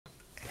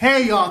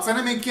Hey y'all, it's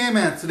Anime Cam,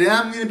 and today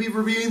I'm going to be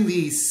reviewing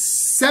the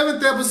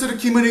 7th episode of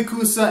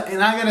Kemurikusa,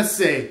 and I gotta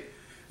say,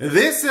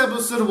 this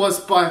episode was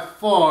by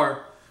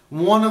far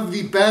one of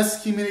the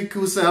best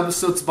Kemurikusa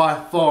episodes by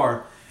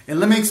far.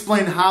 And let me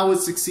explain how it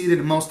succeeded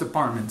in most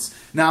departments.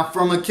 Now,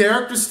 from a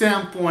character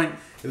standpoint,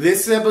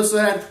 this episode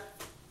had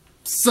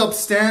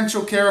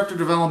substantial character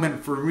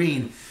development for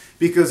Rin,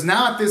 because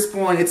now at this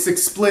point, it's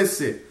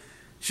explicit.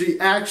 She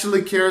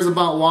actually cares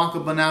about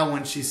Wakaba now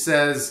when she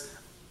says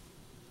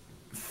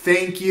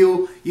thank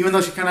you, even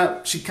though she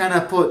kind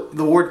of put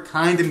the word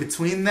kind in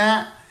between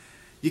that.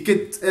 You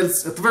could, at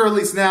the very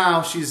least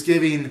now, she's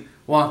giving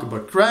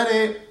Wakaba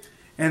credit,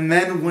 and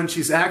then when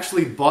she's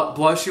actually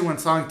blushing when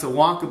talking to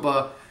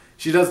Wakaba,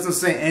 she doesn't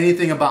say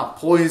anything about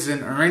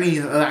poison or any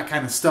of that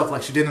kind of stuff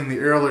like she did in the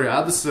earlier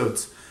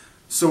episodes.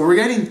 So we're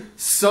getting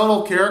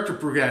subtle character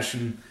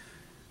progression.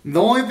 The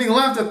only thing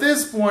left at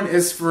this point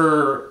is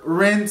for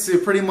Rin to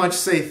pretty much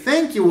say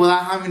thank you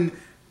without having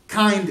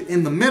kind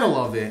in the middle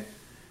of it.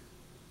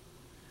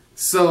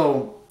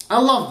 So, I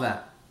love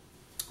that.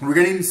 We're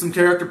getting some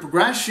character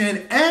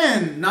progression,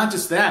 and not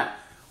just that,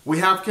 we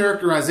have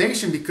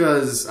characterization,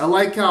 because I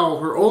like how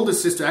her older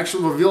sister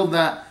actually revealed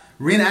that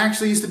Rin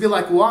actually used to be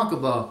like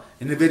Wakaba, an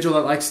individual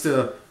that likes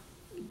to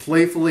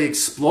playfully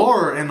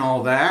explore and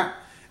all that.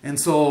 And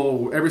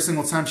so, every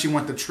single time she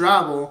went to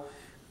travel,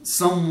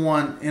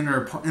 someone in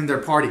their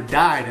party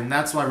died, and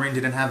that's why Rin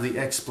didn't have the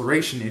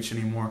exploration itch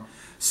anymore.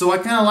 So I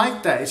kind of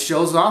like that. It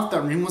shows off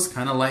that Rin was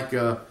kind of like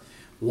a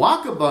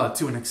Wakaba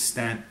to an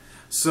extent.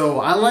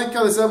 So I like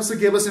how this episode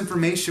gave us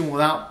information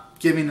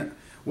without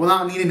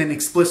needing an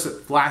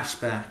explicit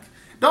flashback.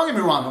 Don't get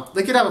me wrong,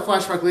 they could have a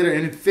flashback later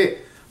and it'd fit,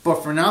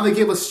 but for now they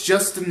gave us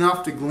just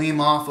enough to glean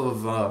off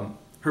of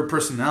her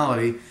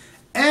personality,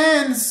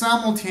 and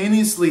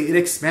simultaneously it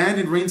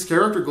expanded Rin's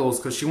character goals,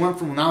 because she went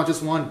from now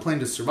just wanting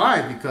playing to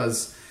survive,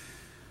 because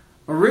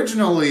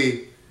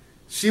originally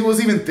she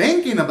was even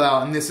thinking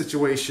about, in this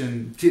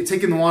situation,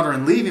 taking the water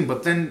and leaving,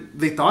 but then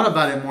they thought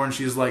about it more and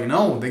she's like,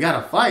 no, they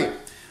gotta fight.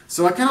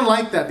 So I kind of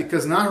like that,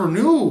 because now her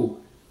new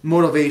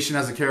motivation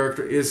as a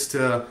character is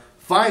to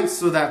fight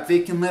so that they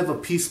can live a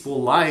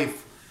peaceful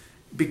life,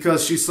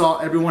 because she saw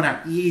everyone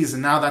at ease,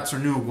 and now that's her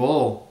new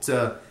goal,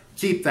 to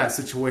keep that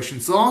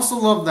situation. So I also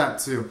love that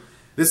too.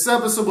 This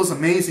episode was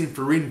amazing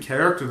for Rin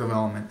character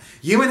development.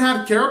 You even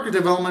had character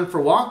development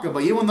for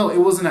Wakaba, even though it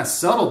wasn't as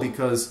subtle,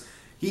 because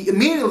he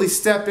immediately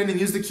stepped in and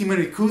used the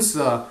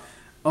Kemurikusa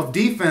of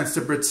defense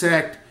to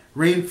protect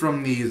Rin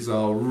from these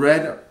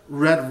red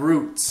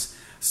roots.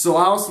 So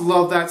I also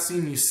love that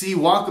scene. You see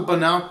Wakaba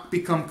now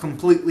become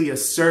completely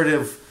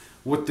assertive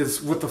with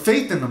the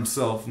faith in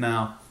himself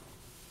now.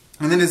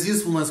 And then his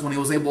usefulness when he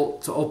was able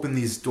to open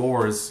these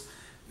doors,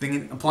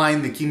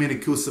 applying the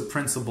Kemurikusa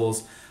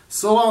principles.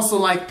 So I also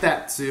like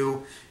that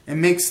too. It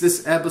makes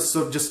this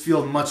episode just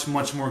feel much,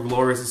 much more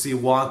glorious to see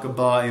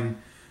Wakaba and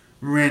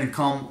Rin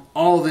come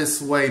all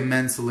this way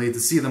mentally, to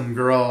see them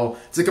grow,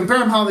 to compare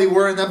them how they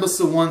were in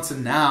episode 1 to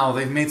now.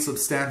 They've made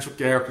substantial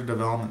character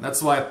development.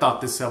 That's why I thought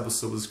this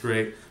episode was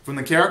great. From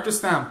the character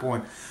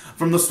standpoint.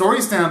 From the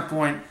story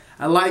standpoint,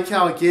 I like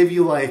how it gave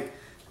you like,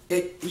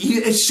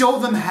 it showed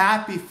them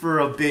happy for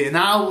a bit, and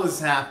I was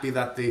happy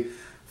that they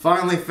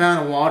finally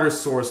found a water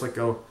source like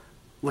a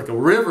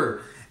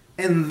river.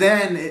 And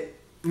then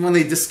when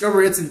they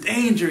discover it's in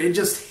danger, it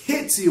just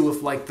hits you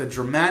with like the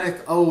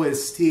dramatic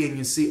OST, and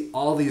you see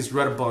all these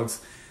red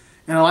bugs.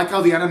 And I like how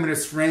the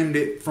animators framed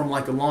it from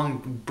like a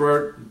long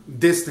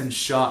distance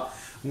shot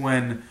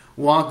when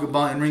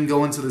Wakaba and Rin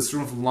go into this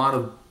room with a lot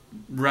of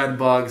red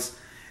bugs.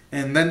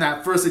 And then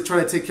at first they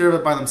try to take care of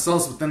it by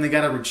themselves, but then they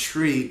gotta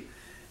retreat.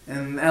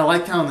 And I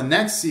like how in the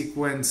next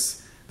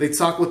sequence they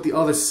talk with the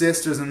other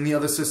sisters, and the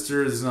other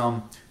sisters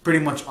pretty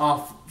much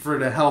offer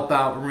to help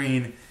out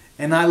Rin.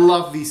 And I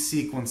love these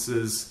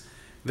sequences.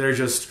 They're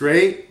just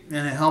great,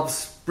 and it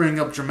helps bring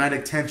up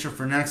dramatic tension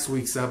for next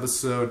week's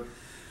episode.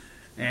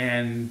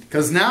 And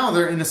because now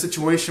they're in a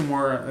situation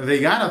where they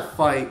gotta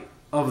fight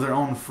of their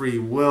own free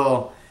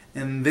will,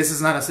 and this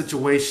is not a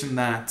situation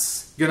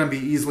that's gonna be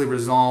easily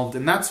resolved.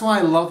 And that's why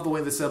I love the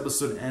way this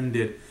episode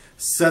ended.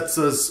 Sets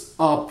us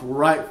up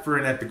right for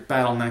an epic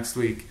battle next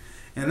week.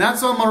 And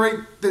that's why I'm gonna rate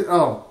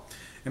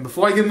and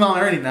before I give them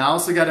out rating, I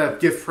also gotta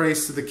give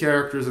praise to the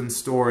characters and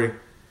story.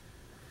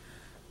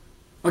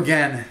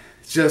 Again,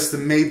 just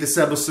made this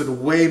episode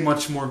way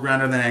much more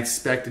grander than I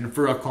expected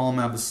for a calm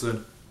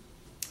episode.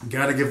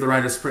 Gotta give the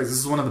writers praise. This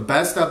is one of the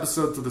best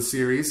episodes of the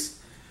series.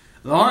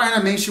 The art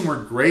animation were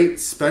great,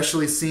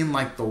 especially seeing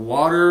like the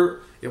water.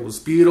 It was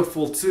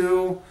beautiful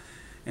too.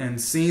 And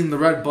seeing the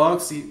red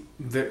bugs,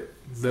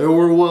 they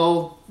were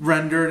well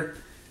rendered.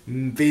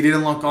 They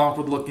didn't look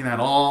awkward looking at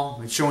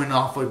all. Showing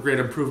off a great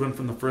improvement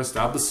from the first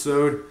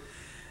episode.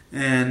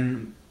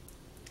 And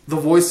the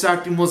voice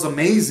acting was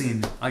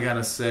amazing, I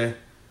gotta say.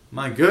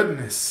 My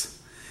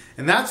goodness.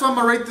 And that's why I'm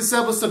gonna rate this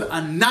episode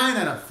a 9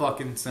 out of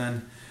fucking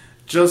 10.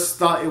 Just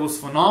thought it was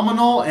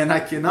phenomenal, and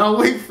I cannot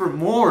wait for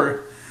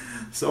more.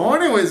 So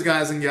anyways,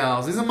 guys and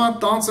gals, these are my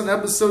thoughts on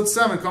episode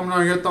 7. Comment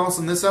on your thoughts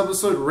on this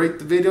episode. Rate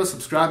the video,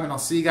 subscribe, and I'll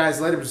see you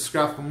guys later.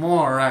 Subscribe for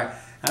more. Alright.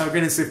 Have a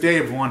great and safe day,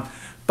 everyone.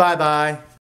 Bye-bye.